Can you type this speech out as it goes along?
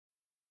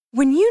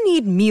When you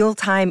need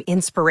mealtime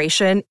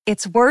inspiration,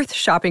 it's worth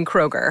shopping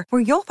Kroger,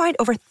 where you'll find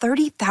over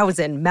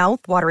 30,000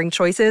 mouth-watering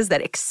choices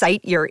that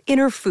excite your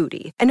inner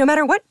foodie. And no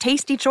matter what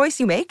tasty choice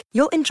you make,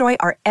 you'll enjoy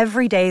our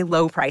everyday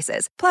low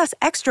prices, plus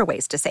extra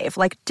ways to save,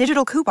 like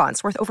digital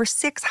coupons worth over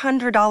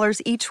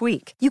 $600 each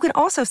week. You can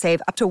also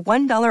save up to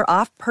 $1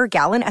 off per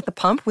gallon at the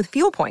pump with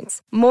fuel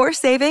points. More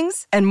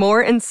savings and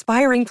more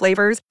inspiring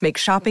flavors make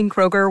shopping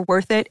Kroger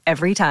worth it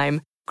every time.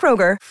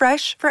 Kroger,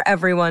 fresh for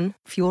everyone.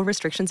 Fuel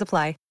restrictions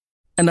apply.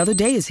 Another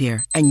day is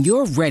here, and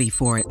you're ready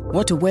for it.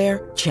 What to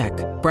wear? Check.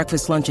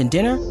 Breakfast, lunch, and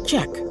dinner?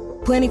 Check.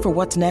 Planning for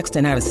what's next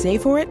and how to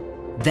save for it?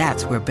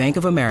 That's where Bank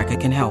of America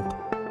can help.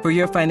 For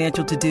your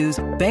financial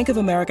to-dos, Bank of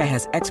America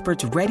has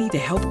experts ready to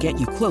help get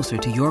you closer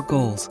to your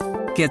goals.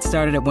 Get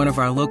started at one of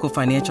our local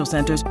financial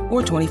centers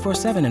or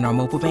 24/7 in our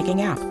mobile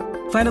banking app.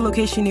 Find a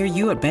location near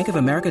you at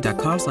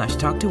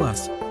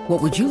bankofamerica.com/talktous. What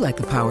would you like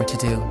the power to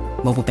do?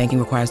 Mobile banking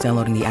requires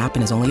downloading the app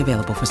and is only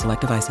available for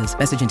select devices.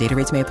 Message and data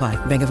rates may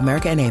apply. Bank of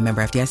America N.A.,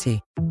 member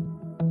FDIC.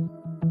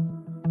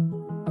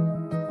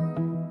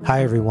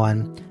 Hi,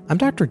 everyone. I'm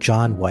Dr.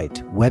 John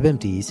White,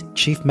 WebMD's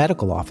Chief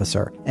Medical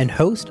Officer and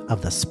host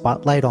of the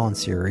Spotlight On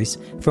series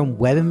from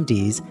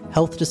WebMD's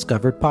Health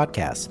Discovered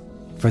podcast.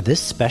 For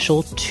this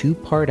special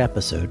 2-part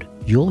episode,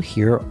 you'll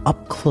hear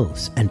up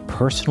close and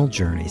personal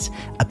journeys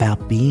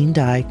about being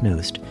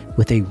diagnosed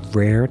with a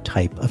rare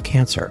type of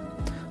cancer,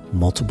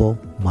 multiple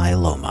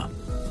myeloma.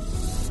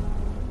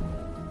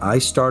 I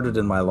started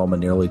in myeloma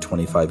nearly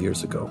 25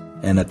 years ago.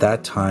 And at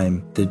that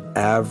time, the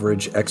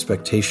average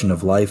expectation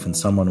of life in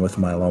someone with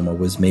myeloma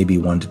was maybe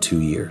 1 to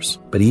 2 years.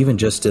 But even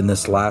just in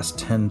this last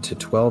 10 to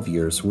 12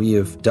 years, we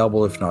have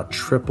doubled, if not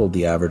tripled,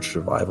 the average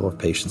survival of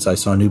patients. I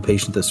saw a new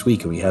patient this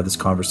week, and we had this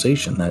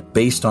conversation that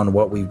based on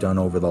what we've done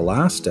over the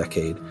last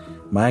decade,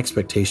 my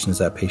expectation is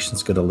that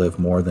patient's going to live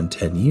more than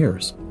 10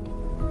 years.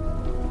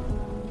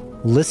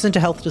 Listen to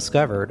Health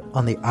Discovered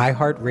on the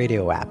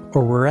iHeartRadio app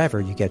or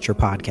wherever you get your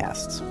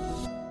podcasts.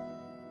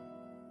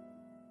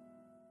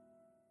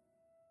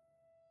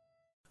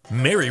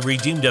 Mary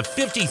redeemed a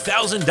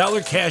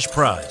 $50,000 cash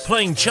prize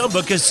playing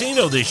Chumba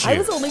Casino this year. I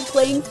was only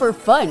playing for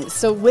fun,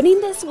 so winning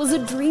this was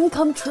a dream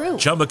come true.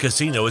 Chumba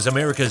Casino is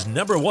America's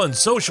 #1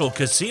 social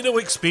casino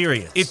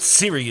experience. It's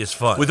serious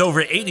fun. With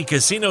over 80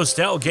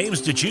 casino-style games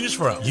to choose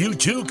from, you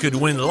too could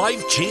win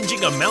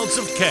life-changing amounts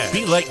of cash.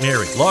 Be like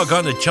Mary. Log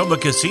on to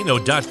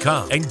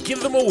ChumbaCasino.com and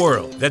give them a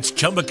whirl. That's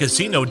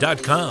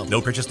ChumbaCasino.com.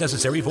 No purchase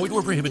necessary. Void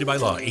where prohibited by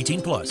law.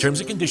 18+. Terms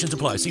and conditions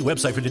apply. See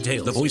website for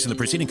details. The voice in the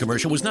preceding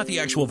commercial was not the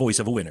actual voice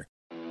of a winner.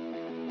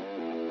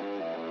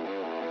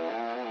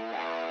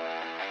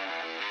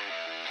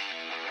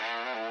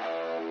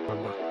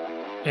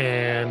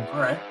 And all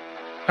right,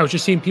 I was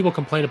just seeing people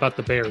complain about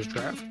the Bears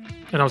draft.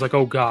 And I was like,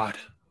 oh, God,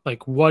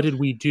 like, what did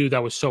we do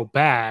that was so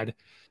bad?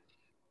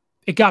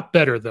 It got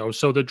better, though.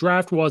 So the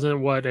draft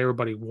wasn't what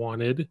everybody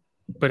wanted.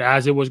 But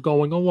as it was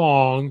going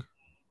along,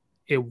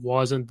 it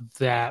wasn't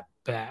that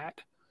bad.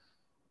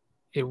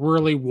 It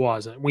really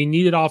wasn't. We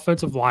needed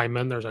offensive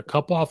linemen. There's a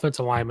couple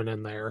offensive linemen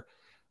in there.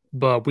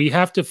 But we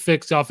have to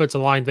fix the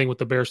offensive line thing with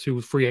the Bears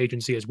through free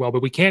agency as well.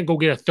 But we can't go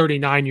get a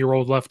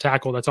 39-year-old left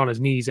tackle that's on his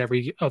knees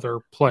every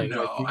other play.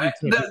 No,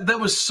 that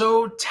was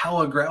so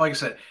telegraphed. Like I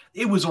said,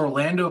 it was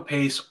Orlando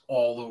Pace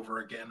all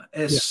over again.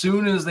 As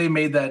soon as they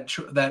made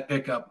that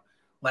pickup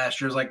last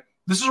year, it's like,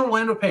 this is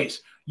Orlando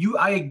Pace.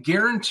 I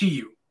guarantee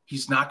you,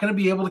 he's not going to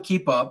be able to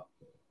keep up.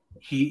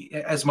 He,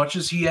 as much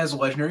as he has a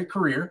legendary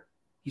career,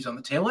 he's on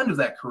the tail end of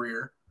that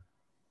career.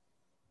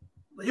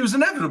 It was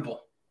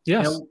inevitable.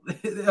 Yes.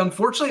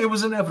 Unfortunately, it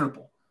was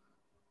inevitable.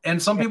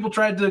 And some people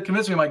tried to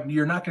convince me. I'm like,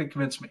 you're not going to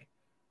convince me.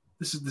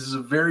 This is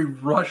a very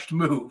rushed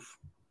move.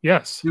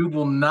 Yes. Dude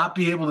will not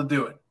be able to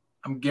do it.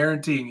 I'm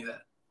guaranteeing you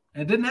that.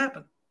 And it didn't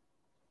happen.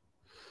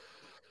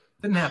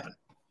 Didn't happen.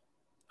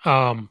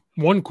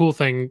 One cool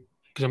thing,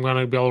 because I'm going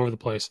to be all over the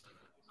place.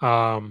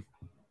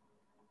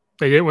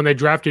 They did when they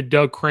drafted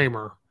Doug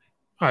Kramer.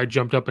 I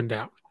jumped up and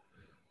down.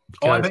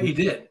 Oh, I bet you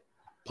did.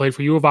 Played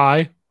for U of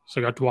I, so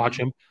I got to watch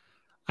him.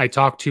 I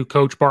talked to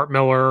Coach Bart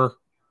Miller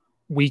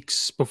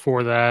weeks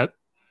before that.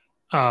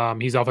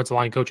 He's offensive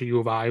line coach at U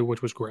of I,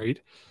 which was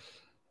great.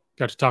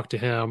 Got to talk to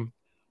him.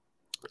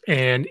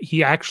 And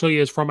he actually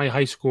is from a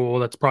high school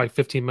that's probably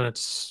 15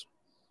 minutes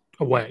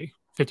away,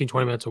 15,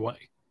 20 minutes away.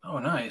 Oh,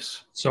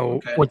 nice.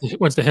 So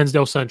went to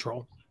Hinsdale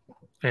Central.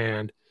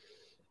 And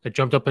I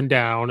jumped up and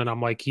down, and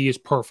I'm like, he is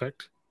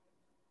perfect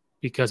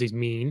because he's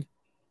mean.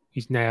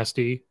 He's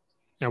nasty.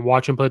 And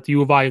watch him play at the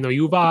U of I. And the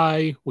U of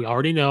I, we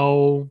already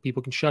know,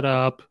 people can shut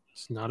up.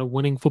 It's not a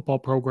winning football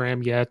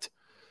program yet.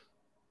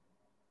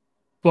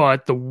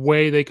 But the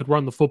way they could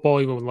run the football,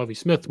 even when Lovie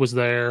Smith was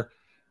there,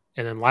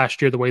 and then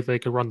last year, the way they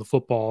could run the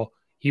football,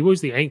 he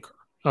was the anchor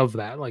of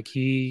that. Like,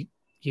 he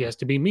has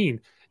to be mean.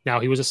 Now,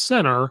 he was a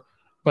center,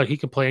 but he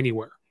can play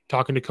anywhere.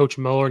 Talking to Coach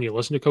Miller, and you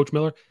listen to Coach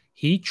Miller,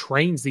 he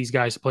trains these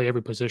guys to play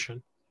every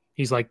position.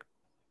 He's like,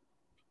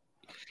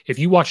 if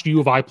you watch U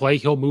of I play,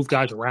 he'll move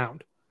guys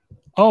around.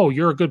 Oh,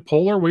 you're a good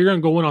puller? Well, you're going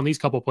to go in on these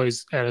couple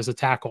plays as a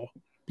tackle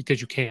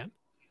because you can.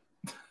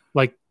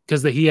 Like,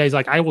 because he's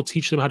like, I will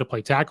teach them how to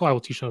play tackle. I will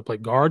teach them how to play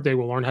guard. They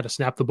will learn how to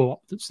snap the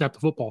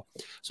football.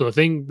 So the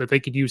thing that they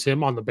could use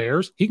him on the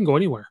Bears, he can go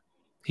anywhere.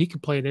 He can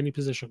play in any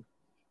position.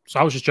 So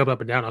I was just jumping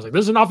up and down. I was like,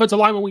 this is an offensive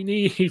lineman we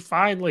need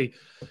finally.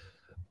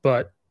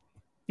 But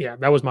yeah,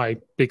 that was my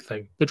big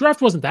thing. The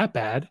draft wasn't that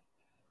bad.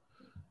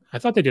 I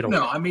thought they did okay.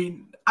 No, I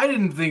mean, I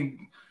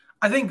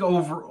think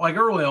over, like,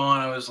 early on,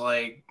 I was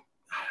like,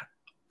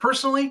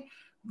 personally,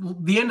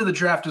 the end of the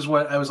draft is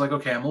what I was like,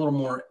 okay, I'm a little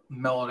more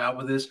mellowed out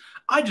with this.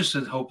 I just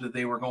had hoped that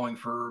they were going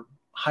for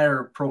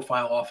higher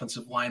profile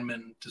offensive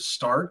linemen to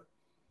start.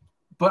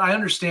 But I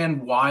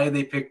understand why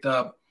they picked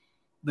up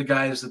the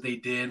guys that they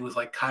did with,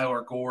 like,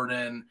 Kyler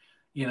Gordon,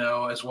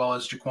 as well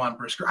as Jaquan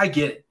Brisker. I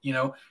get it.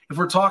 If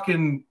we're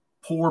talking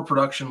poor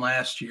production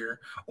last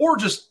year, or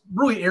just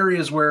really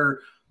areas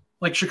where,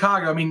 like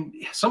Chicago, I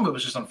mean, some of it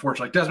was just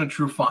unfortunate. Like Desmond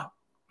Trufant,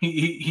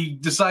 he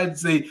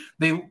decides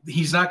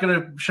he's not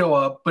going to show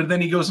up, but then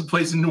he goes and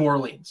plays in New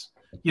Orleans,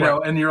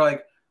 and you're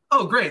like,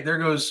 oh great, there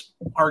goes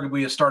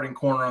arguably a starting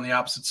corner on the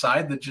opposite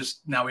side that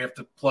just now we have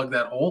to plug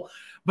that hole.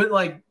 But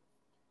like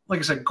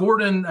I said,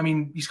 Gordon, I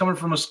mean, he's coming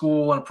from a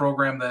school and a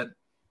program that,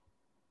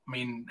 I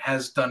mean,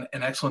 has done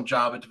an excellent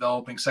job at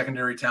developing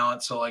secondary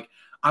talent. So like,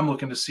 I'm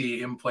looking to see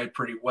him play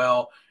pretty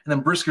well. And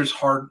then Brisker's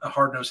a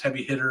hard-nosed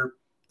heavy hitter,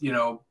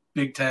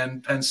 Big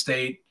Ten, Penn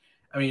State.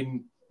 I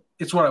mean,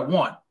 it's what I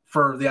want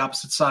for the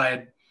opposite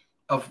side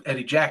of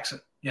Eddie Jackson,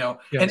 Yes.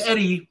 And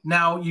Eddie,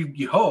 now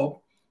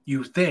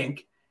you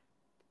think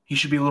he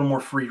should be a little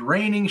more free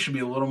reigning, should be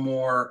a little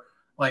more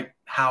like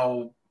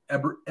how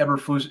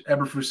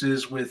Eberflus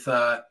is with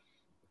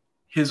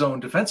his own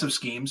defensive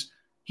schemes.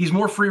 He's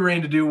more free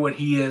reign to do what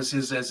he is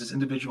as his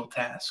individual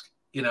task.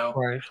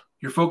 Right.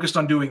 You're focused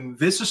on doing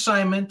this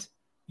assignment.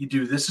 You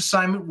do this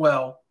assignment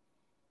well,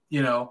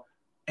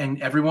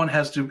 and everyone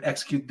has to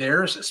execute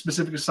their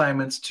specific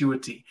assignments to a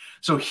T.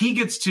 So he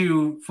gets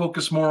to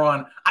focus more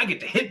on, I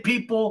get to hit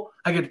people.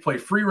 I get to play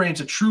free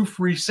range, a true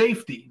free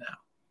safety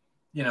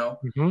now.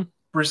 Mm-hmm.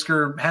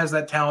 Brisker has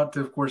that talent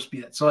to, of course,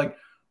 be that. So, like,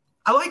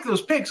 I like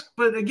those picks.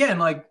 But again,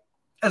 like,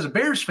 as a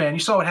Bears fan, you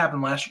saw what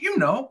happened last year.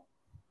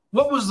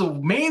 What was the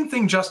main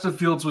thing Justin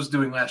Fields was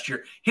doing last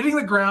year? Hitting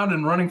the ground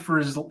and running for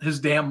his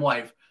damn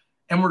life.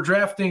 And we're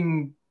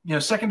drafting,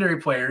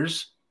 secondary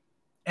players,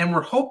 and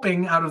we're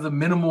hoping out of the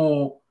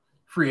minimal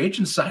free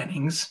agent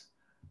signings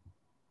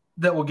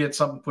that we'll get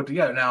something put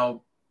together.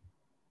 Now,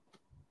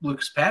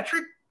 Lucas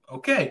Patrick,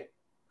 okay,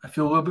 I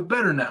feel a little bit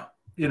better now.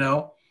 You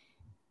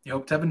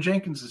hope Tevin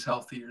Jenkins is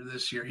healthier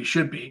this year. He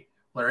should be.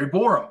 Larry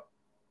Borum,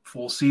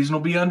 full season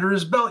will be under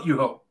his belt, you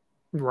hope.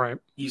 Right.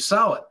 He's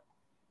solid.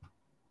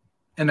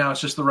 And now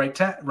it's just the right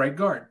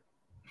guard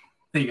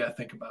that you got to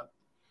think about.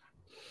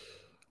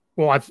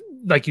 Well,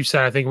 like you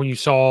said, I think when you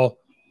saw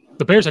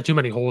the Bears had too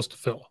many holes to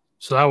fill.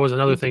 So that was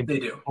another thing. They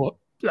do.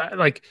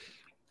 Like,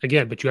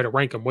 again, but you had to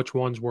rank them. Which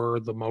ones were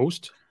the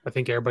most? I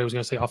think everybody was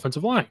going to say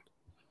offensive line.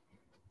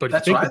 But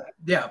that's right.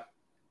 Yeah.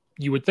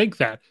 You would think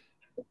that.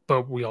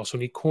 But we also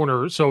need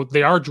corners. So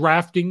they are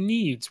drafting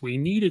needs. We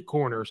needed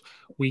corners.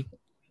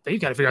 They've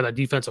got to figure out that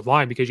defensive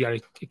line because you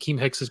got Akeem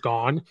Hicks is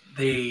gone.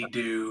 They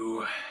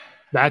do.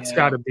 That's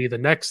got to be the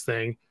next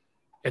thing.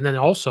 And then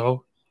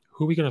also,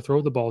 who are we going to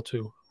throw the ball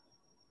to?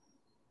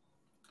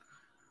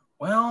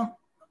 Well,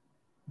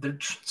 they're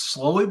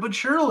slowly but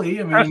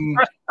surely. I mean,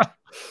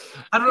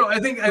 I don't know. I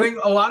think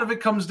a lot of it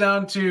comes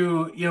down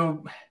to,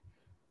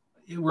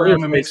 we're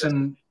going to make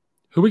some.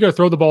 Who are we going to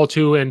throw the ball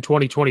to in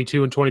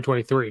 2022 and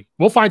 2023?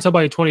 We'll find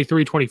somebody in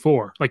 23,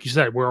 24. Like you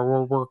said,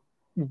 we're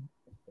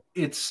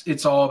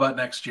it's all about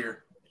next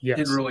year. Yes.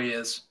 It really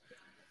is.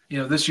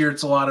 This year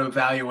it's a lot of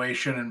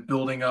evaluation and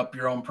building up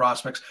your own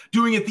prospects,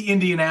 doing it the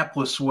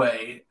Indianapolis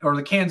way or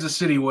the Kansas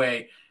City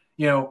way,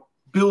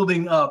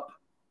 building up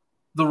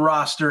the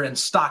roster and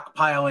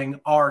stockpiling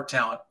our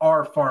talent,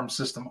 our farm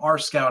system, our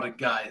scouted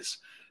guys.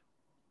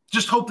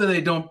 Just hope that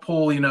they don't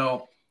pull,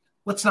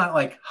 let's not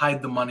like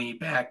hide the money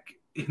back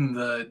in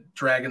the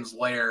Dragon's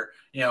lair,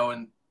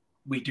 and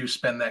we do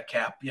spend that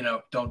cap,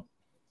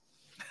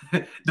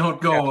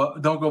 don't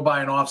go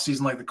buy an off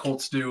season like the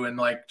Colts do and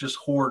like just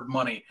hoard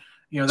money.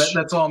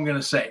 That's all I'm going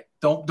to say.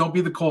 Don't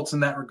be the Colts in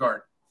that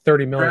regard.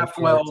 30 million.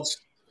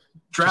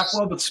 Draft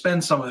well, but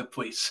spend some of it,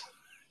 please.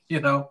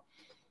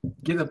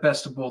 Get the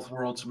best of both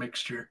worlds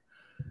mixture.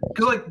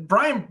 Because like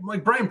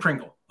Brian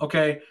Pringle,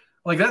 okay,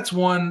 like that's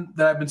one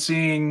that I've been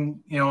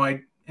seeing.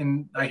 I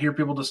hear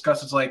people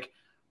discuss. It's like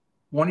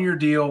 1 year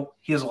deal.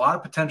 He has a lot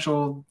of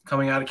potential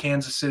coming out of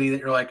Kansas City. That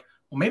you're like,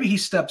 well, maybe he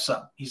steps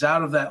up. He's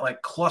out of that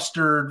like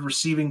clustered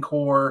receiving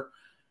core,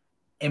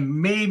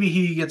 and maybe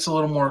he gets a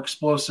little more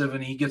explosive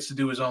and he gets to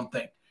do his own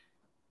thing.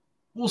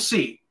 We'll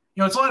see.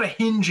 It's a lot of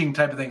hinging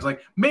type of things.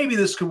 Like maybe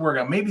this could work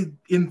out. Maybe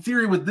in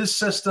theory with this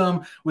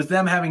system, with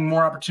them having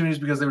more opportunities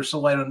because they were so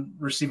light on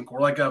receiving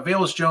core. Like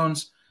Velus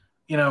Jones,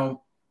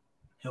 he'll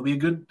be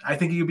I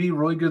think he could be a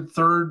really good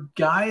third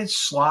guy,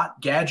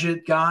 slot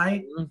gadget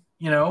guy.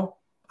 Mm-hmm.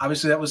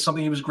 Obviously that was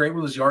something he was great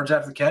with, his yards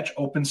after the catch,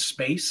 open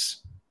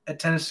space at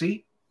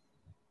Tennessee.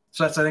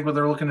 So that's, I think, what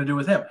they're looking to do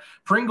with him.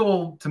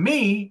 Pringle, to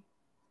me,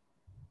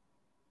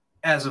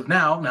 as of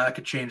now that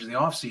could change in the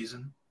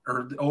offseason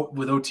or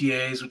with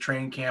OTAs, with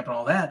training camp and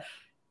all that.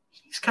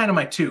 He's kind of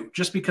my 2,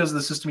 just because of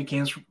the system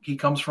he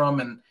comes from.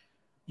 And,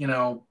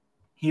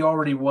 he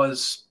already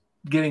was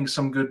getting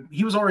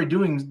he was already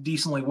doing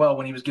decently well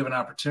when he was given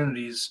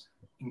opportunities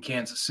in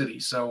Kansas City.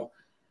 So,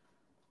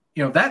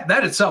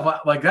 that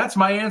itself, like, that's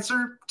my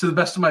answer to the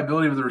best of my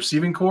ability with the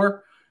receiving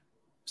core.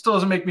 Still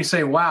doesn't make me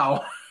say,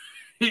 wow,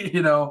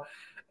 and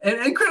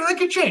that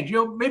could change.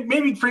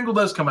 Maybe Pringle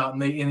does come out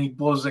and he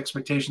blows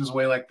expectations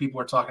away like people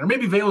are talking. Or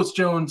maybe Velus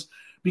Jones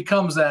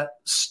becomes that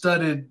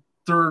studded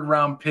 3rd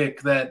round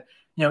pick that,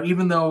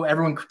 even though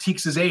everyone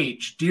critiques his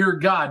age, dear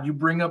God, you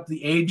bring up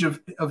the age of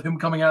him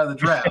coming out of the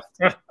draft.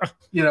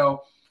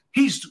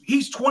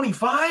 He's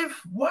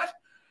 25. What?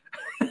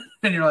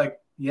 And you're like,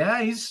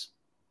 yeah, he's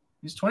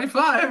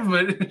 25,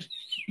 but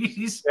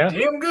he's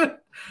damn good.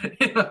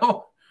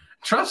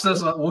 Trust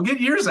us. We'll get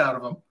years out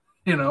of him.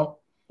 Well,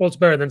 it's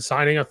better than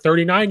signing a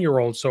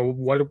 39-year-old. So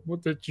what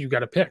you got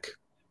to pick?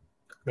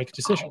 Make a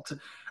decision.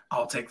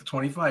 I'll take the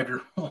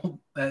 25-year-old.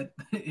 That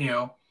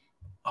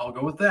I'll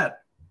go with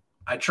that.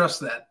 I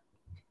trust that.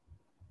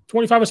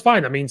 25 is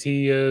fine. That means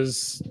he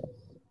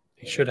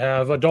should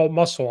have adult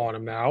muscle on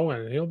him now,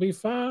 and he'll be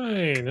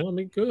fine. He'll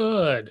be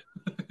good.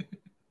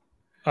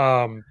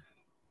 Who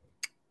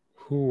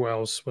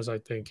else was I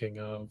thinking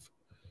of?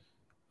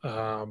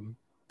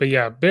 But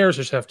yeah, Bears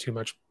just have too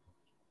much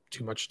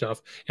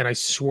stuff. And I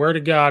swear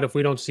to God, if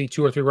we don't see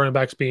 2 or 3 running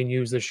backs being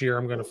used this year,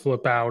 I'm going to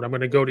flip out. I'm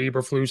going to go to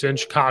Eberflus in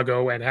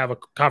Chicago and have a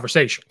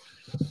conversation.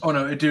 Oh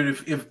no, dude!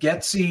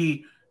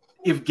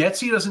 If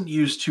Getsy doesn't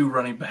use 2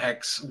 running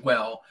backs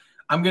well,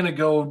 I would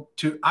go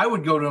to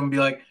him and be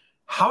like,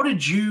 how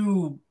did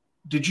you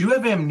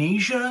have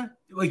amnesia?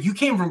 Like, you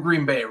came from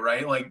Green Bay,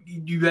 right? Like,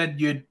 you had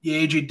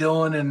AJ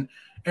Dillon and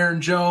Aaron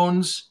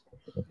Jones.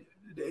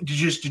 Did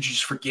you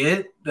just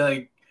forget?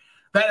 Like,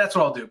 that's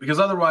what I'll do, because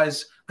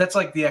otherwise that's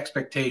like the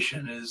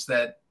expectation is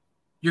that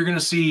you're going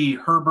to see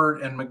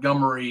Herbert and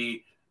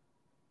Montgomery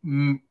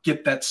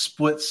get that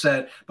split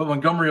set, but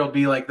Montgomery will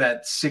be like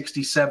that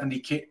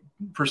 60-70%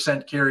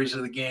 carries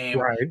of the game.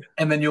 Right.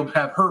 And then you'll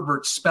have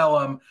Herbert spell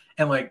him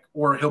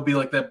or he'll be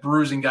like that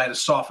bruising guy to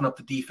soften up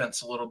the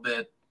defense a little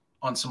bit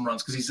on some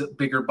runs, because he's a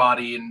bigger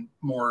body and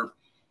more,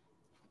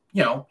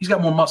 he's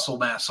got more muscle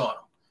mass on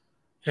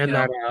him.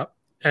 And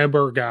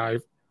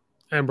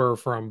Ember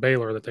from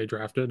Baylor that they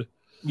drafted.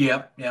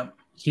 Yep.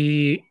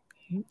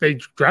 They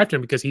drafted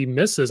him because he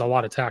misses a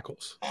lot of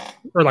tackles,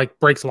 or like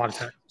breaks a lot of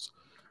tackles.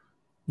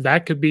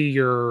 That could be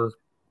your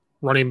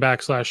running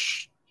back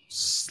 /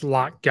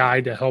 slot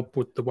guy to help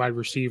with the wide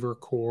receiver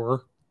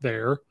core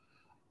there.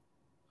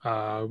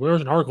 There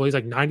was an article. He's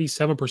like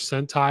 97th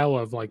percentile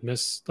of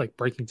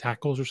breaking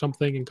tackles or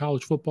something in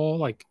college football.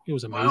 Like, it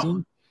was amazing.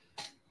 Wow.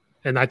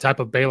 And that type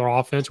of Baylor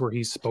offense where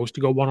he's supposed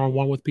to go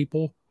one-on-one with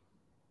people,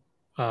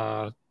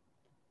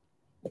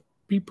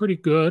 be pretty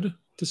good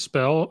to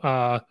spell.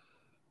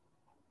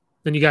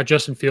 Then you got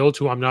Justin Fields,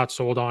 who I'm not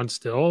sold on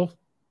still,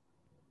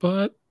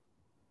 but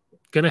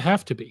gonna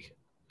have to be.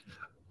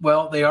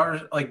 Well, they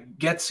are, like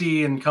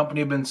Getsy and company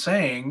have been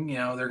saying,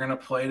 they're going to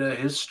play to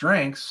his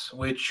strengths,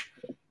 which,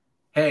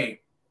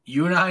 hey,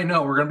 you and I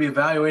know we're going to be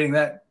evaluating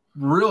that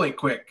really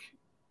quick.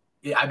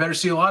 I better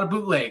see a lot of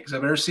bootlegs. I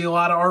better see a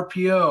lot of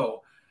RPO.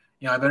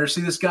 I better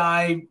see this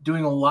guy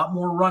doing a lot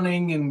more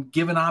running and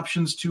given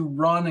options to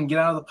run and get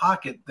out of the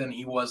pocket than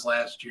he was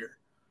last year.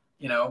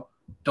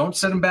 Don't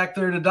set him back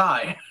there to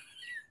die.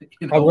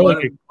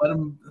 Let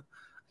him,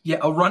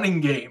 a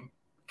running game,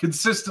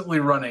 consistently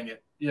running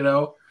it,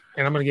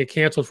 And I'm going to get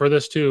canceled for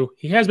this too.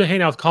 He has been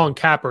hanging out with Colin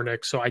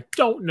Kaepernick, so I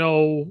don't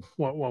know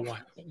what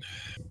happened.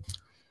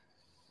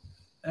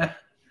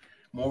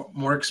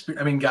 More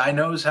experience. I mean, guy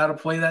knows how to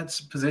play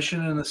that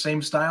position in the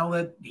same style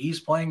that he's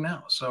playing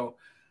now. So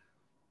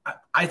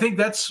I think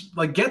that's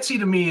like Getsy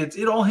to me.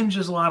 It all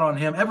hinges a lot on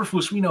him.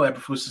 Eberflus, we know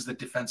Eberflus is the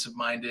defensive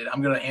minded.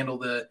 I'm going to handle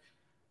the,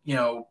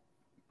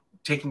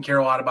 taking care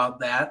a lot about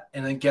that.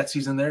 And then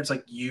Getsy's in there. It's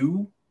like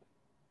you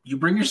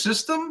bring your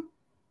system,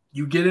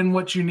 you get in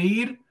what you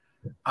need.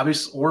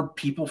 Obviously, or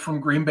people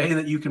from Green Bay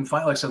that you can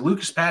find. Like I said,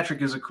 Lucas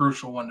Patrick is a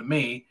crucial one to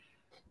me,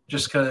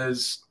 just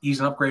because he's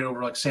an upgrade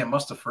over like Sam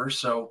Mustipher.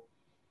 So,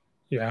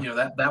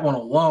 that one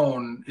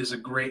alone is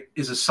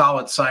a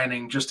solid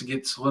signing just to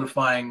get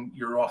solidifying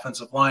your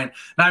offensive line.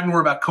 Not even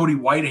worry about Cody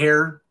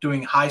Whitehair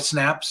doing high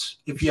snaps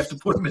if you have to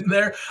put him in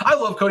there. I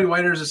love Cody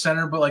Whitehair as a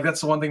center, but like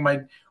that's the one thing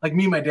me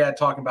and my dad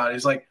talk about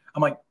is like,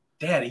 I'm like,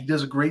 Dad, he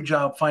does a great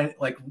job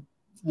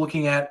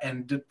looking at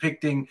and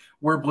depicting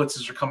where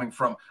blitzes are coming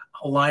from,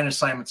 line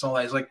assignments, all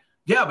that. He's like,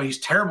 yeah, but he's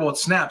terrible at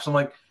snaps. I'm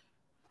like,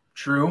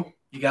 true.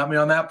 You got me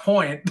on that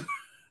point.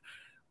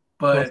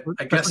 But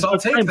I guess I'll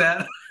take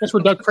that. That's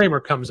where Doug Kramer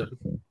comes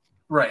in.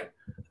 Right.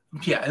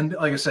 Yeah. And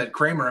like I said,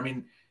 Kramer, I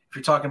mean, if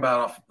you're talking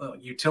about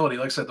utility,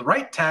 like I said, the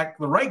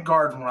right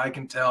guard, from what I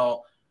can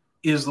tell,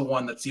 is the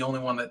one that's the only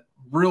one that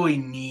really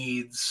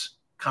needs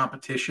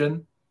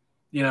competition,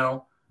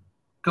 because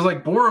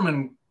like Borum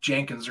and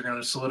Jenkins are going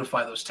to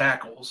solidify those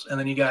tackles. And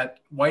then you got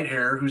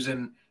Whitehair, who's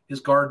in his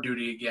guard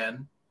duty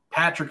again.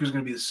 Patrick, who's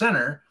going to be the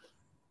center.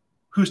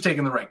 who's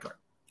taking the right guard?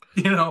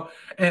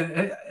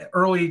 And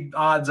early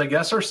odds, I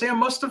guess, are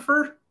Sam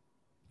Mustipher.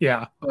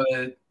 Yeah.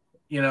 But,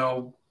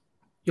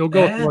 you'll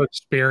go with a more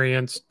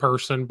experienced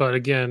person. But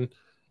again,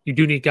 you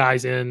do need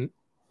guys in.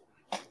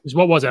 Because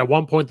what was it? At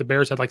one point, the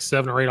Bears had like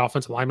 7 or 8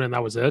 offensive linemen, and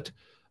that was it.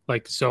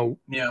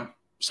 Yeah.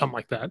 Something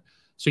like that.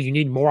 So you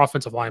need more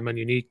offensive linemen.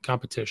 You need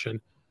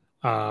competition.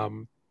 I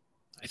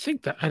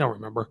think that – I don't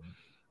remember.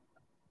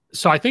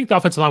 So I think the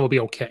offensive line will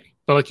be okay.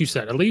 But like you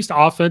said, at least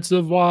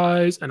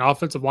offensive-wise and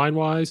offensive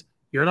line-wise,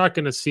 you're not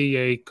going to see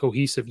a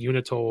cohesive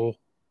unit till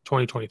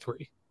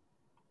 2023.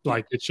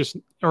 It's just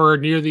 – or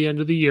near the end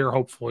of the year,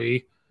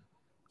 hopefully.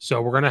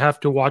 So we're going to have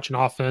to watch an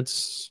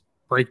offense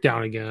break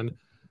down again.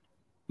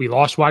 We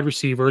lost wide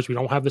receivers. We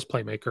don't have this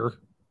playmaker.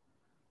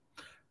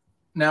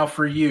 Now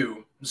for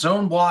you,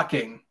 zone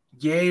blocking,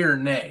 yay or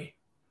nay?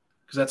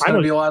 Because that's going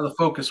to be a lot of the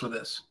focus with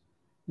this.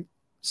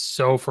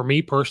 So for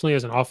me personally,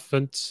 as an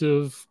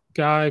offensive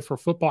guy for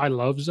football, I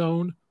love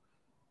zone.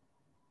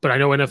 But I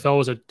know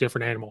NFL is a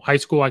different animal. High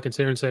school, I can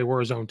sit there and say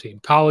we're a zone team.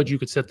 College, you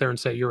could sit there and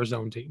say you're a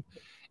zone team.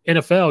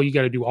 NFL, you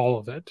got to do all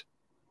of it.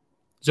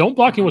 Zone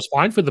blocking was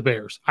fine for the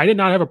Bears. I did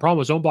not have a problem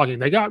with zone blocking.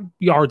 They got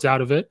yards out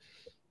of it.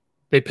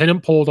 They pin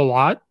and pulled a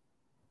lot.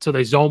 So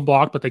they zone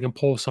blocked, but they can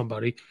pull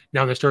somebody.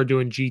 Now they started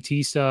doing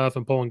GT stuff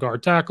and pulling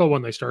guard tackle.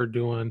 When they started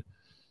doing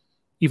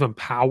even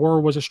power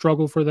was a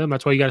struggle for them.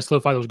 That's why you got to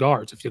solidify those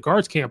guards. If your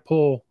guards can't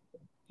pull,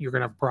 you're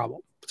going to have a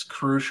problem. It's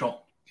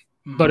crucial.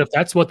 Mm-hmm. But if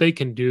that's what they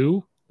can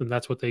do, then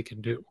that's what they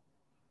can do.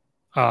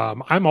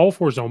 I'm all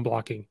for zone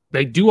blocking.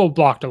 They duo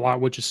blocked a lot,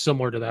 which is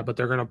similar to that, but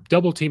they're going to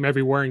double team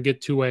everywhere and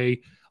get to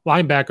a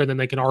linebacker. Then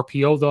they can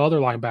RPO the other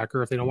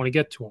linebacker if they don't want to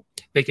get to him.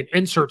 They can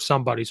insert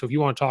somebody. So if you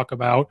want to talk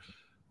about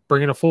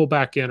bringing a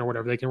fullback in or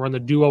whatever, they can run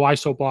the duo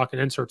ISO block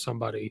and insert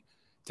somebody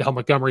to help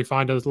Montgomery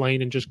find a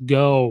lane and just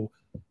go.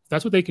 If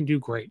that's what they can do,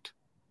 great.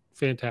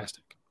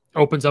 Fantastic.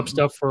 Opens up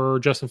stuff for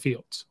Justin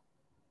Fields.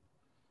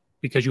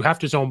 Because you have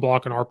to zone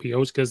block on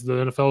RPOs because the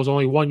NFL is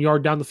only 1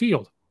 yard down the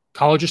field.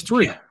 College is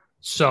 3. Yeah.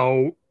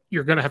 So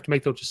you're going to have to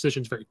make those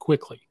decisions very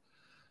quickly.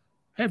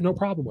 I have no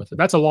problem with it.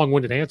 That's a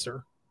long-winded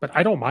answer, but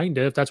I don't mind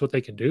it if that's what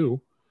they can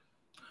do.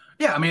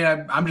 Yeah, I mean,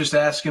 I'm just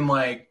asking,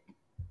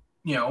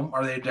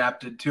 are they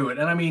adapted to it?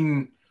 And I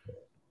mean,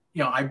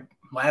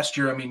 last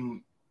year,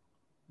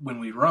 when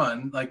we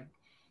run,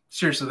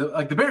 seriously,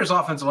 the Bears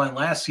offensive line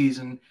last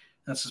season,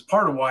 this is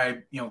part of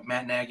why,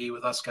 Matt Nagy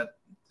with us got,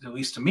 at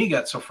least to me,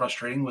 got so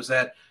frustrating, was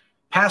that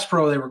pass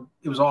pro,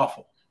 it was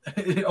awful.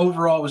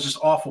 Overall, it was just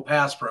awful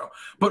pass pro.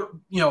 But,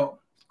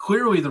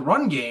 clearly the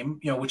run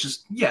game, which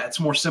is, it's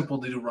more simple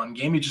to do run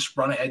game. You just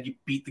run ahead, you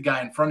beat the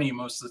guy in front of you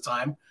most of the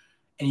time,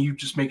 and you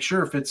just make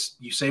sure if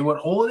you say what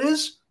hole it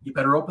is, you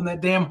better open that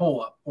damn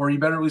hole up, or you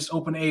better at least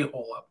open a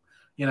hole up.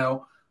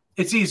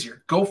 It's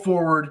easier. Go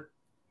forward,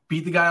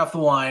 beat the guy off the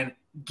line,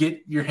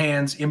 get your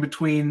hands in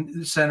between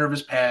the center of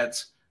his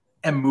pads,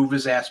 and move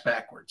his ass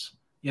backwards.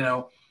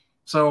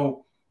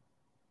 So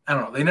I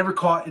don't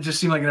know. It just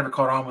seemed like they never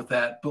caught on with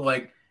that. But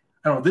I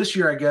don't know, this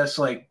year, I guess,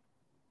 I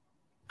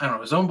don't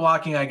know, zone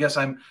blocking, I guess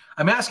I'm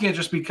asking it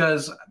just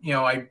because,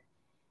 I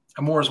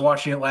more was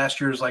watching it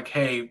last year is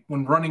hey,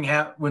 when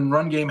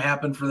run game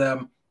happened for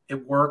them,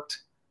 it worked.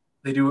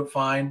 They do it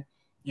fine.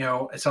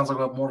 It sounds like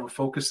we'll have more of a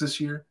focus this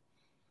year.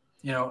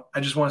 I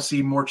just want to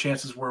see more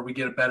chances where we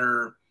get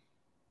the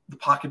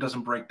pocket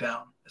doesn't break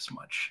down as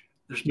much.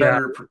 There's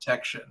better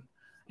protection,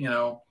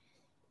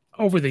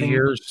 Over the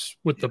years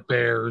with the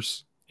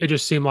Bears, it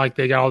just seemed like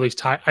they got all these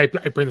I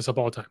bring this up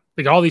all the time.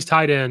 They got all these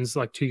tight ends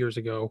 2 years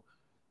ago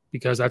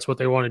because that's what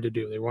they wanted to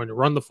do. They wanted to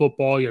run the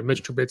football. You had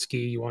Mitch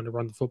Trubisky. You wanted to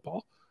run the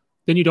football.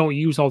 Then you don't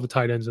use all the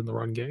tight ends in the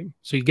run game.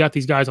 So you got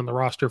these guys on the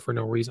roster for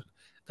no reason.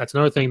 That's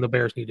another thing the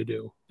Bears need to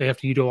do. They have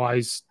to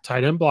utilize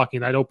tight end blocking.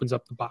 That opens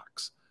up the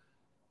box.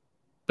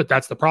 But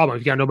that's the problem.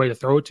 If you got nobody to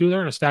throw it to, they're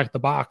going to stack the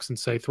box and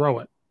say, throw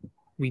it.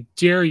 We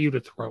dare you to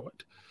throw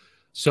it.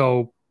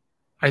 So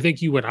I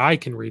think you and I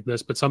can read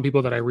this, but some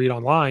people that I read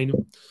online,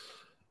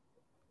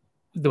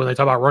 when they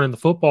talk about running the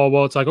football,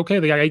 well, it's okay,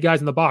 they got 8 guys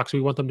in the box.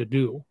 We want them to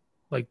do.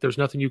 There's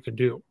nothing you can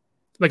do.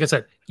 Like I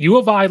said, U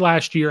of I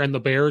last year and the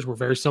Bears were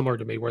very similar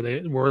to me. Where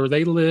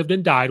they lived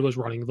and died was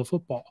running the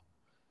football.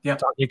 Yeah,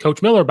 talking to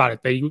Coach Miller about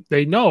it,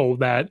 they know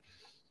that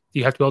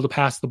you have to be able to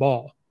pass the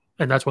ball,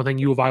 and that's one thing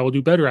U of I will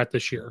do better at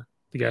this year.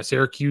 They got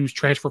Syracuse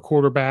transfer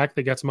quarterback.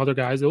 They got some other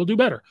guys that will do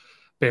better.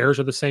 Bears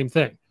are the same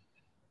thing.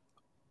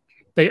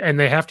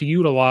 They have to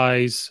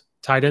utilize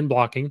tight end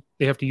blocking.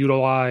 They have to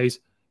utilize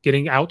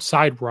getting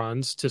outside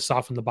runs to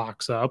soften the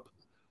box up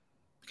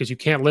because you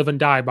can't live and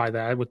die by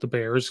that with the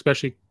Bears,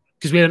 especially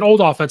because we had an old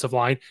offensive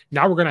line.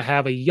 Now we're going to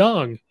have we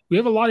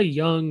have a lot of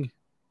young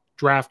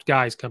draft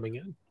guys coming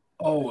in.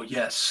 Oh,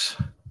 yes.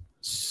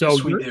 So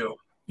yes, we do.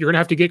 You're going to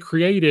have to get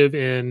creative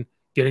in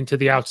getting to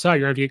the outside.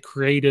 You're going to have to get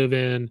creative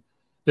in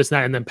this and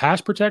that. And then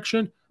pass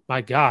protection,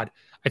 my God,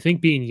 I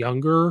think being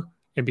younger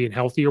and being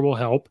healthier will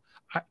help.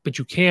 But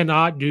you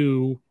cannot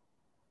do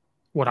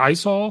what I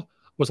saw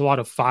was a lot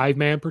of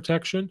 5-man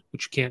protection,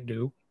 which you can't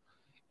do,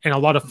 and a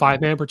lot of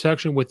 5-man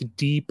protection with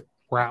deep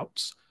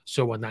routes.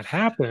 So when that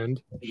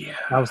happened,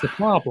 that was the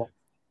problem.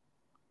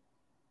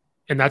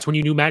 And that's when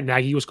you knew Matt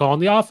Nagy was calling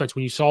the offense,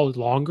 when you saw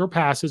longer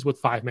passes with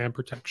 5-man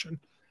protection.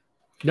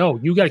 No,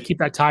 you got to keep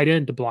that tight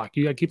end to block.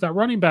 You got to keep that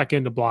running back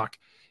in to block.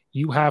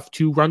 You have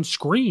to run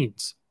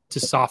screens to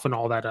soften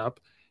all that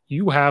up.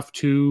 You have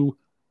to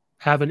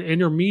have an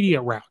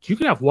intermediate route. You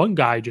can have one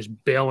guy just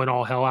bailing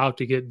all hell out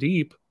to get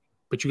deep,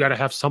 but you got to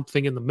have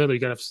something in the middle.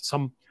 You got to have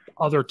some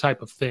other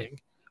type of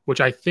thing,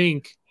 which I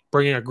think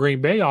bringing a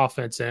Green Bay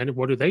offense in,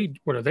 what are they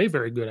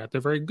very good at?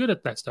 They're very good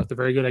at that stuff. They're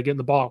very good at getting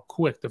the ball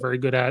quick. They're very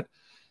good at,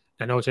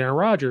 I know it's Aaron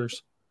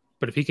Rodgers,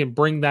 but if he can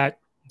bring that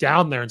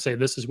down there and say,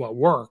 this is what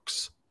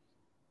works,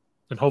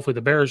 then hopefully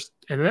the Bears,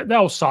 and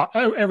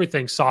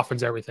everything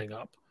softens everything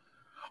up.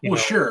 Well,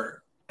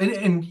 sure.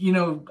 And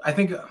I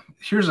think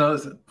here's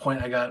another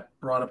point I got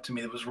brought up to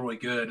me that was really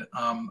good.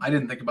 I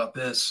didn't think about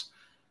this.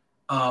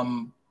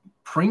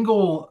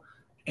 Pringle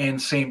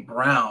and St.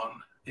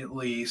 Brown, at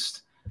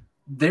least,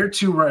 they're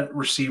two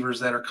receivers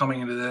that are coming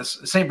into this.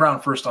 St.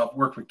 Brown, first off,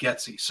 worked with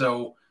Getsy.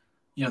 So,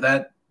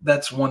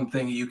 that's one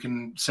thing you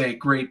can say,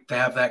 great to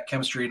have that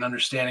chemistry and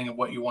understanding of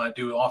what you want to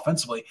do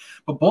offensively.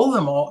 But both of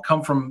them all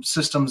come from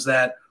systems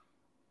that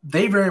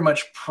they very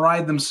much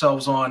pride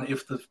themselves on.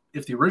 If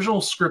the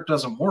original script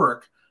doesn't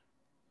work,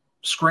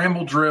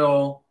 scramble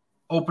drill,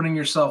 opening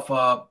yourself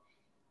up,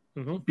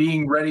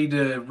 being ready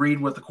to read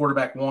what the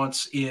quarterback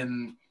wants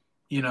in,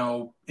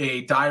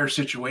 a dire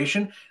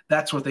situation,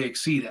 that's what they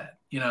exceed at,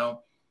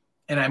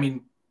 And I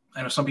mean,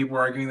 I know some people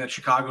are arguing that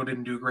Chicago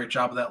didn't do a great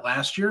job of that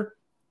last year.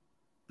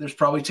 There's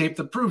probably tape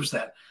that proves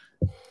that.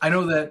 I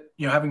know that,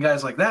 having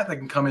guys like that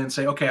can come in and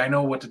say, okay, I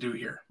know what to do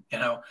here,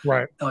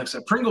 Right. And like I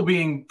said, Pringle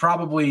being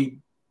probably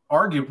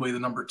arguably the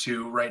number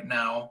 2 right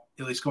now,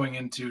 at least going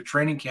into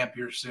training camp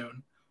here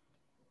soon.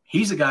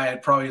 He's a guy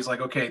that probably is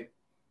like, okay,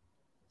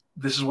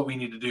 this is what we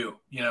need to do.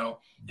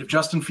 If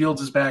Justin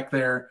Fields is back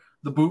there,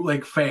 the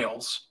bootleg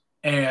fails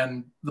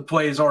and the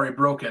play is already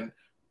broken,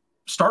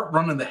 start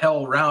running the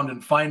hell around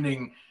and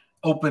finding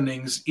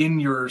openings in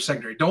your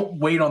secondary. Don't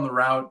wait on the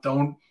route.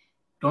 Don't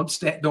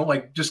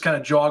just kind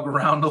of jog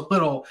around a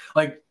little,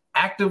 like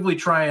actively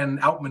try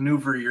and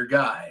outmaneuver your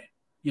guy,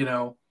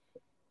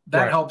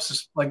 that helps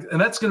us,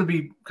 and that's going to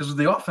be because of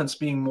the offense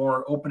being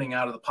more opening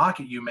out of the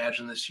pocket. You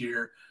imagine this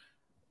year,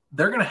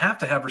 they're going to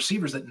have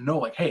receivers that know,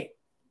 like, hey,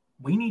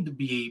 we need to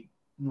be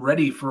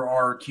ready for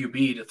our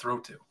QB to throw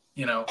to,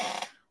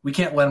 we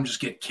can't let them just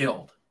get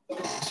killed.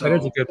 So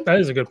That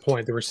is a good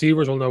point. The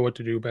receivers will know what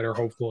to do better,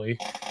 hopefully,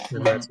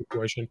 in that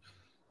situation.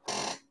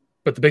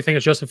 But the big thing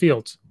is Justin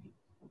Fields.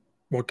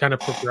 What kind of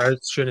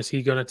progression is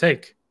he going to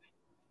take?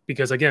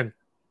 Because, again,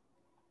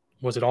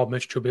 was it all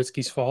Mitch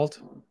Trubisky's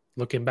fault?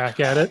 Looking back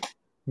at it,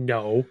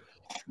 no.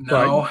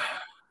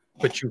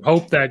 But you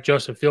hope that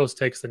Justin Fields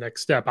takes the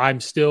next step. I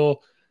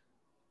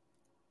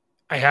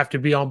have to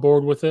be on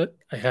board with it.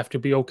 I have to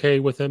be okay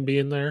with him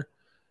being there.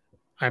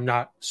 I'm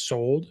not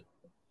sold.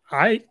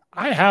 I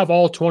have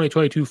all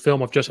 2022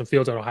 film of Justin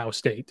Fields at Ohio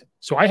State.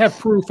 So I have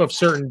proof of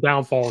certain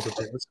downfalls of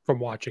his from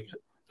watching it.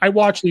 I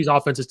watch these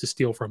offenses to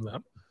steal from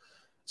them.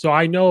 So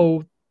I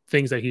know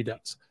things that he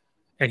does,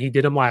 and he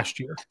did them last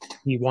year.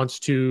 He wants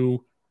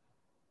to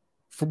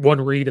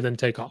one read and then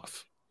take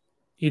off.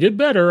 He did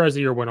better as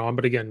the year went on,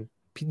 but again,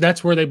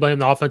 that's where they blame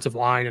the offensive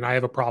line, and I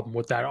have a problem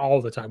with that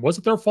all the time. Was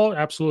it their fault?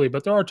 Absolutely,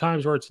 but there are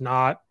times where it's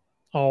not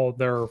all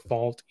their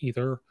fault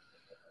either.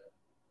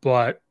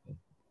 But,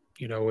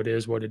 it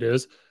is what it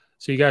is.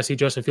 So you guys see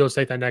Justin Fields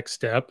take that next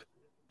step.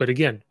 But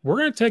again, we're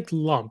going to take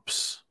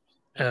lumps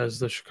as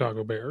the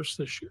Chicago Bears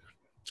this year.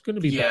 It's going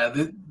to be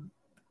bad.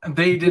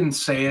 They didn't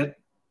say it.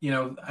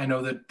 I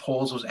know that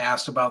Poles was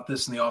asked about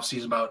this in the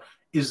offseason about,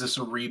 is this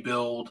a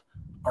rebuild?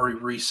 Are we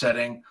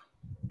resetting?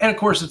 And, of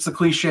course, it's the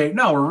cliche,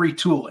 no, we're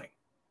retooling,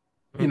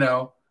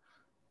 And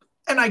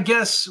I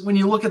guess when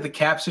you look at the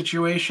cap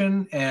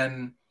situation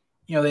and,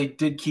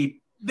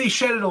 they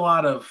shedded a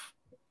lot of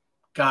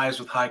guys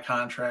with high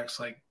contracts,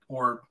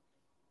 or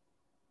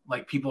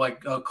people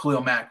like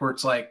Khalil Mack, where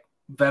it's like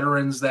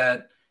veterans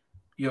that,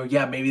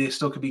 maybe they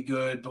still could be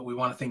good, but we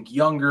want to think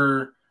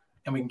younger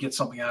and we can get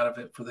something out of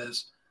it for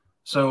this.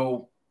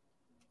 So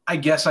I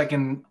guess I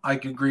can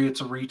agree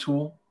it's a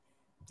retool.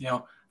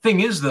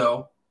 Thing is,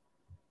 though,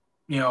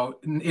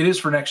 it is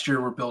for next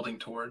year we're building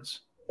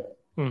towards.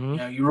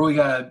 You really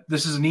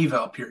this is an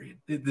eval period.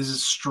 This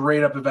is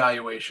straight up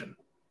evaluation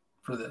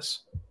for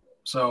this.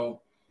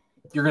 So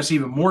you're going to see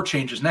even more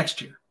changes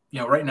next year.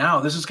 Right now,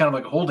 this is kind of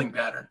like a holding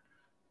pattern.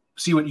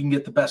 See what you can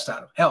get the best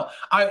out of. Hell,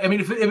 I mean,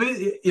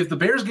 if the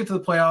Bears get to the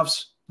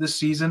playoffs this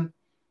season,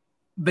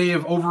 they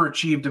have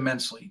overachieved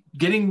immensely.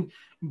 Getting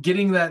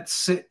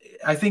that,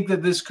 I think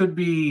that this could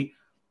be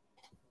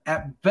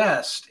at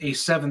best a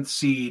 7th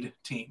seed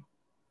team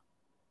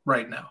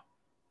right now.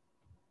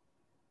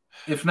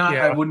 If not,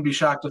 I wouldn't be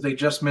shocked if they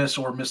just miss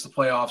the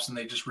playoffs and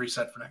they just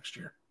reset for next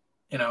year.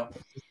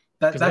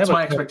 That's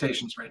my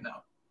expectations right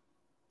now.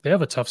 They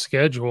have a tough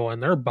schedule,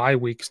 and their bye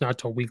week's not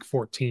till week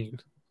 14.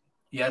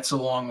 Yeah, it's a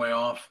long way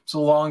off. It's a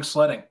long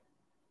sledding.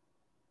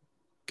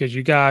 Because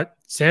you got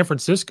San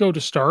Francisco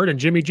to start, and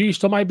Jimmy G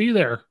still might be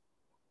there.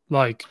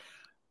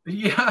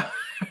 Yeah,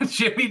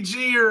 Jimmy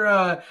G or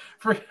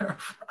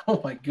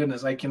oh my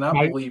goodness, I cannot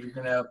believe you're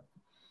going to have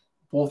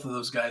both of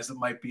those guys that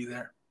might be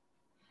there.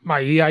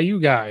 My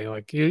EIU guy,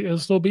 like he'll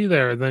still be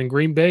there. Then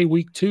Green Bay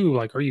week 2,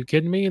 like, are you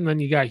kidding me? And then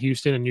you got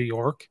Houston and New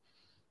York.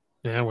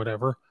 Yeah,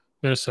 whatever.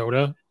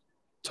 Minnesota,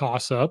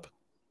 toss up.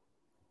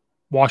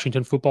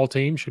 Washington football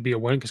team should be a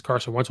win because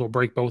Carson Wentz will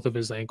break both of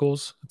his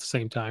ankles at the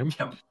same time.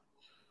 Yep.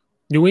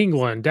 New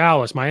England,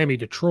 Dallas, Miami,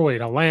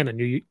 Detroit,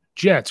 Atlanta,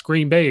 Jets,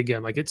 Green Bay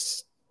again. Like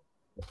it's.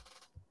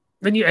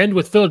 Then you end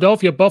with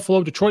Philadelphia,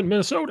 Buffalo, Detroit, and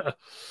Minnesota.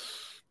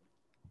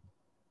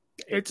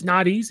 It's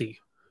not easy.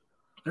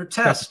 They're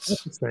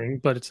tests,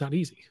 but it's not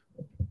easy.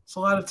 It's a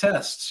lot of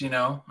tests,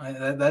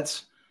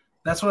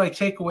 That's what I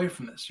take away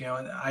from this.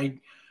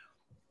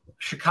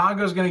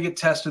 Chicago's going to get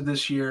tested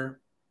this year.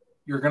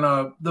 You're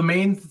gonna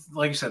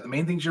like you said, the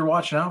main things you're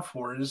watching out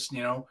for is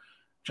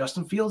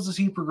Justin Fields. Does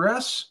he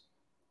progress?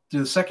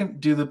 Do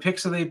the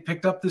picks that they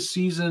picked up this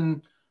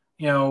season,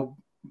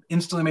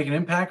 instantly make an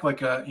impact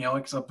like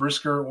a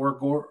Brisker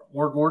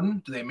or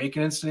Gordon? Do they make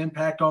an instant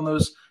impact on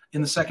those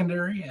in the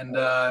secondary? And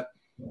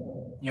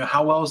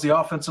how well is the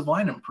offensive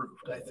line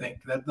improved? I think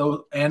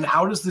and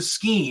how does the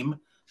scheme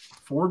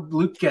for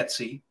Luke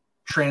Getsy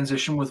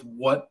transition with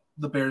what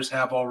the Bears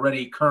have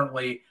already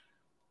currently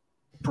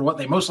for what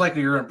they most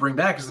likely are going to bring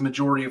back is the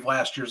majority of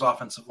last year's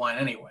offensive line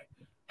anyway.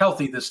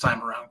 Healthy this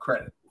time around,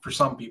 credit for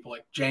some people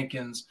like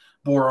Jenkins,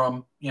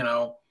 Borum,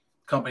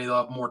 company, they'll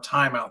have more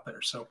time out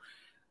there. So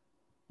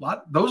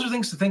those are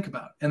things to think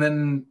about. And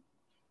then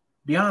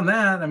beyond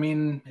that,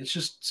 it's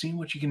just seeing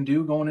what you can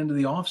do going into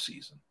the off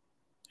season.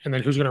 And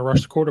then who's going to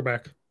rush the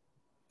quarterback?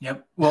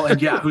 Yep. Well,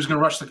 and yeah, who's going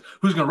to rush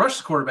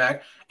the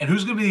quarterback and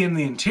who's going to be in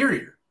the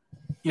interior?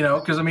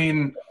 Because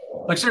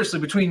like seriously,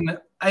 between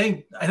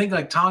I think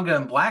like Tonga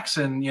and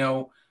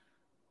Blackson,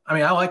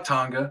 I like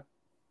Tonga,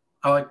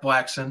 I like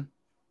Blackson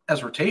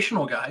as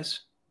rotational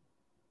guys.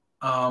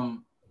 I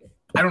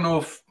don't know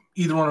if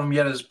either one of them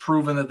yet has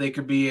proven that they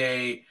could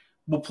be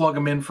we'll plug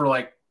them in for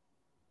like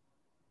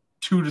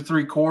 2 to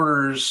 3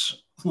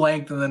 quarters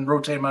length and then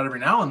rotate them out every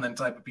now and then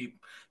type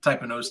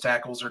of nose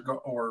tackles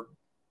or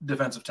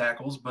defensive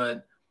tackles.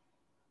 But,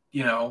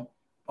 all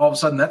of a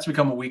sudden that's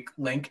become a weak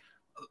link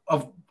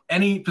of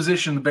any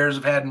position the Bears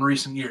have had in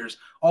recent years.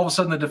 All of a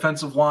sudden the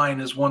defensive line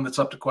is one that's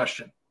up to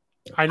question.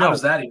 I know. How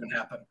does that even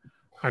happen?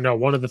 I know.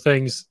 One of the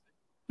things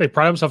they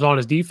pride themselves on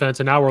is defense,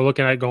 and now we're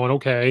looking at going,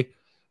 okay,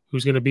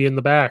 who's going to be in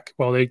the back?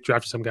 Well, they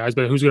drafted some guys,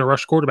 but who's going to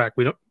rush quarterback?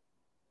 We don't.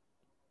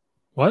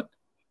 What?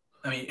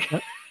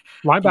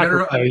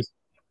 Linebacker plays.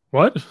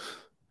 What?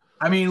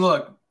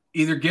 Look,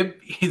 either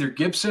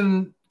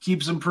Gibson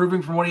keeps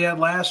improving from what he had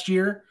last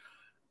year.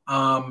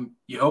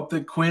 You hope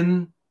that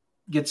Quinn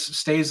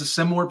stays a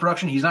similar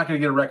production. He's not going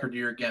to get a record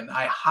year again.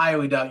 I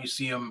highly doubt you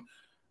see him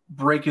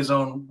break his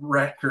own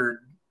record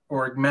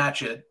or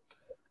match it.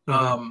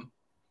 Mm-hmm.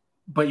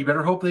 But you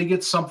better hope they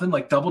get something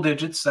like double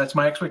digits. That's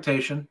my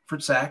expectation for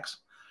sacks.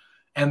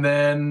 And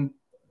then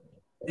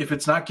if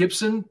it's not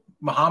Gibson,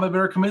 Muhammad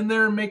better come in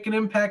there and make an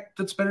impact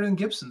that's better than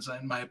Gibson's,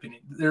 in my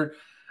opinion.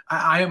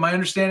 My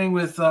understanding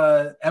with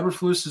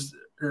Eberflus is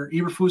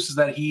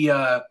that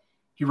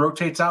he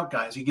rotates out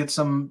guys. He gets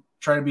them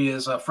try to be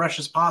as fresh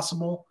as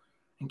possible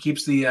and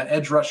keeps the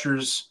edge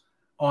rushers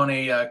on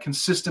a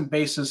consistent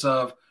basis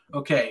of,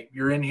 okay,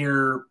 you're in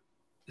here.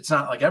 It's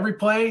not like every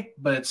play,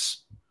 but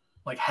it's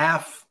like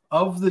half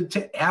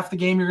the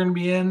game you're going to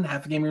be in,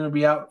 half the game you're going to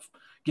be out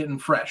getting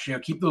fresh.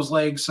 Keep those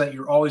legs so that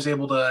you're always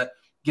able to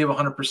give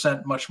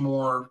 100% much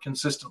more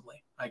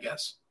consistently, I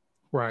guess.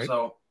 Right.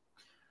 So,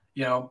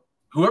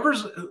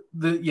 whoever's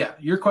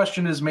your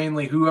question is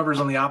mainly whoever's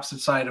on the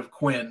opposite side of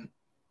Quinn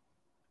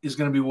is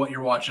going to be what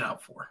you're watching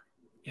out for,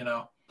 And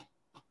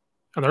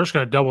they're just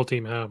going to double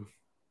team him.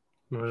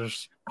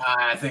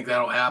 I think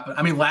that'll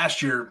happen.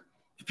 Last year,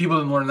 if people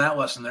didn't learn that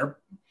lesson, they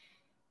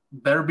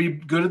better be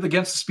good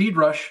against the speed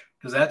rush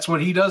because that's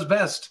what he does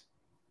best.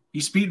 He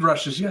speed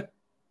rushes you.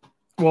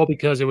 Well,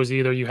 because it was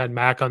either you had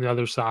Mac on the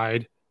other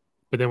side,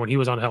 but then when he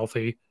was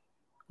unhealthy,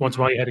 once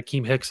in a while you had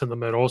Akeem Hicks in the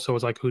middle. So it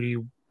was like, who do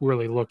you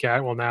really look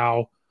at? Well,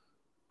 now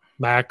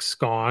Mac's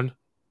gone.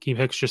 Akeem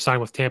Hicks just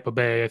signed with Tampa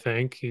Bay, I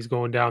think. He's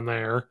going down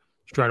there.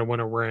 He's trying to win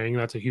a ring.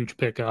 That's a huge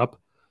pickup.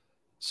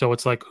 So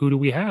it's like, who do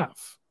we have?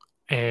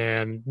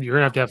 And you're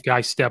going to have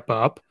guys step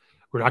up.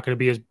 We're not going to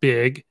be as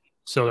big.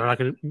 So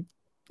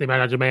they might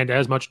not demand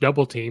as much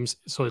double teams.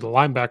 So the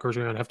linebackers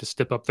are going to have to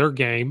step up their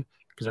game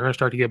because they're going to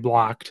start to get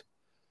blocked.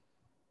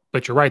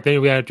 But you're right.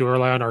 Then we have to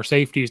rely on our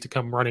safeties to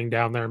come running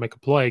down there and make a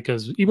play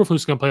because Eberflus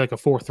is going to play like a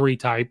 4-3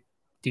 type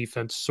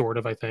defense, sort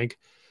of, I think.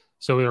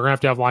 So they're going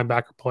to have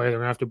linebacker play. They're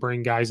going to have to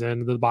bring guys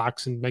into the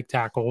box and make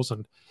tackles.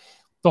 And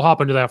they'll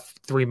hop into that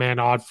 3-man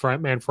odd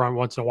man front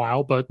once in a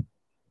while. But,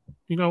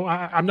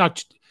 I'm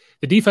not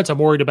 – the defense I'm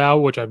worried about,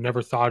 which I've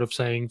never thought of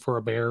saying for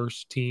a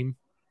Bears team,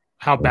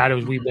 how bad it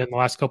was we've been the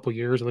last couple of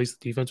years. At least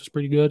the defense was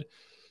pretty good.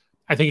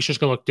 I think it's just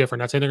going to look different.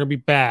 Not saying they're going to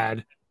be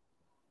bad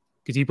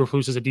because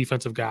Eberflus is a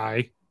defensive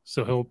guy.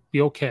 So he'll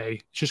be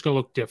okay. It's just going to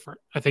look different.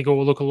 I think it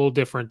will look a little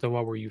different than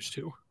what we're used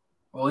to.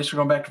 Well, at least we're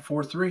going back to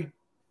 4-3.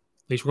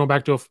 least we're going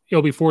back to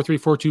it'll be 4-3,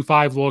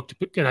 4-2-5 look.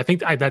 And I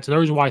think that's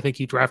another reason why I think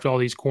he drafted all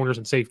these corners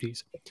and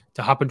safeties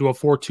to hop into a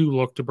 4-2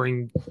 look to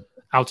bring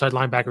outside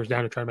linebackers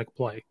down and try to make a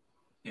play.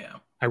 Yeah.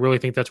 I really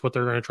think that's what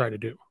they're going to try to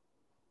do.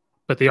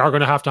 But they are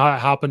going to have to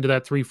hop into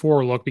that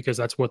 3-4 look because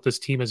that's what this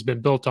team has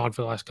been built on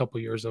for the last couple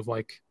of years of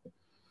like.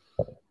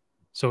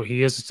 So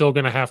he is still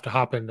going to have to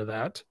hop into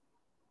that.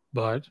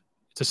 But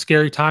it's a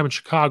scary time in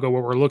Chicago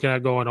where we're looking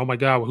at going, oh my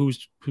God,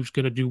 who's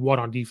going to do what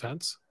on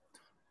defense?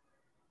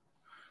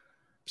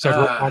 Except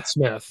for Matt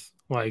Smith.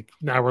 Like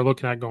now we're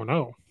looking at going,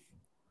 oh.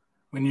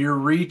 When you're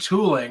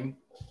retooling,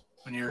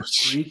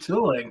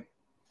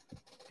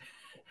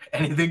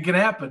 anything can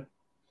happen.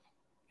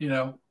 You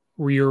know.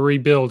 You're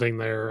rebuilding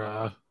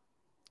there,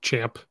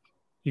 champ.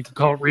 You can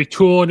call it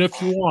retooling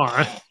if you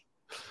want.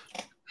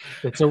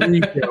 It's a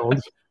rebuild.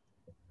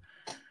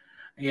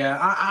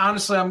 Yeah,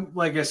 honestly, I'm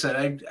like I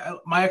said,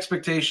 my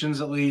expectations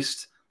at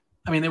least.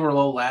 I mean, they were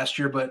low last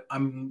year, but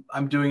I'm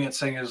doing it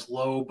saying it's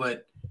low,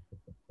 but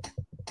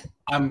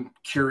I'm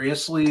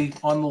curiously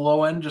on the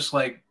low end. Just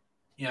like,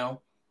 you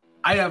know,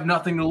 I have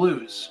nothing to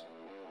lose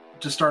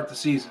to start the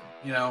season.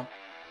 You know,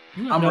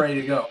 I'm ready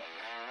to go.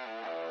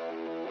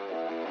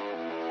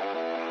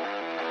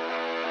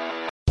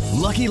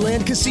 Lucky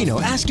Land Casino,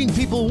 asking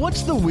people,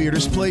 what's the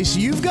weirdest place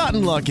you've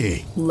gotten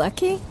lucky?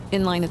 Lucky?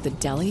 In line at the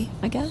deli,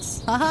 I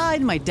guess? Aha,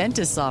 in my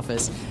dentist's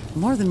office.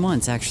 More than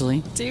once,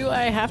 actually. Do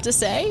I have to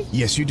say?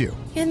 Yes, you do.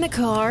 In the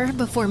car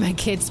before my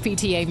kids'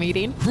 PTA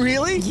meeting.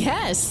 Really?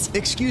 Yes.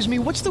 Excuse me,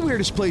 what's the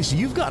weirdest place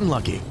you've gotten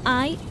lucky?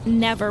 I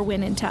never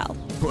win and tell.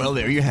 Well,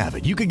 there you have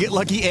it. You can get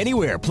lucky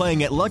anywhere,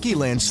 playing at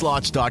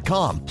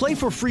LuckyLandSlots.com. Play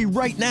for free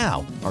right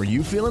now. Are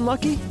you feeling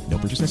lucky? No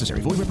purchase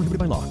necessary. Void where prohibited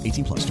by law.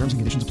 18+. Terms and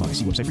conditions apply.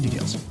 See website for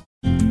details.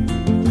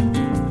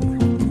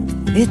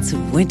 It's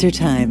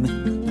wintertime.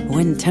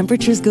 When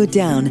temperatures go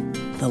down,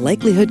 the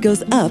likelihood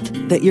goes up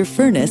that your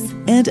furnace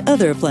and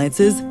other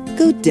appliances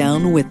go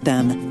down with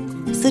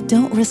them. So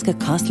don't risk a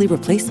costly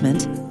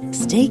replacement.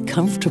 Stay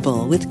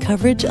comfortable with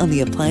coverage on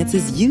the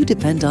appliances you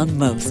depend on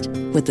most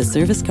with the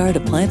Service Guard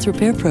Appliance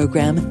Repair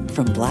Program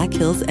from Black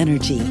Hills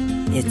Energy.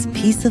 It's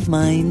peace of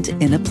mind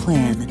in a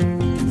plan.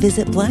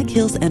 Visit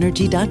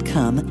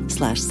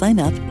blackhillsenergy.com/sign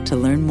up to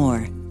learn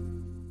more.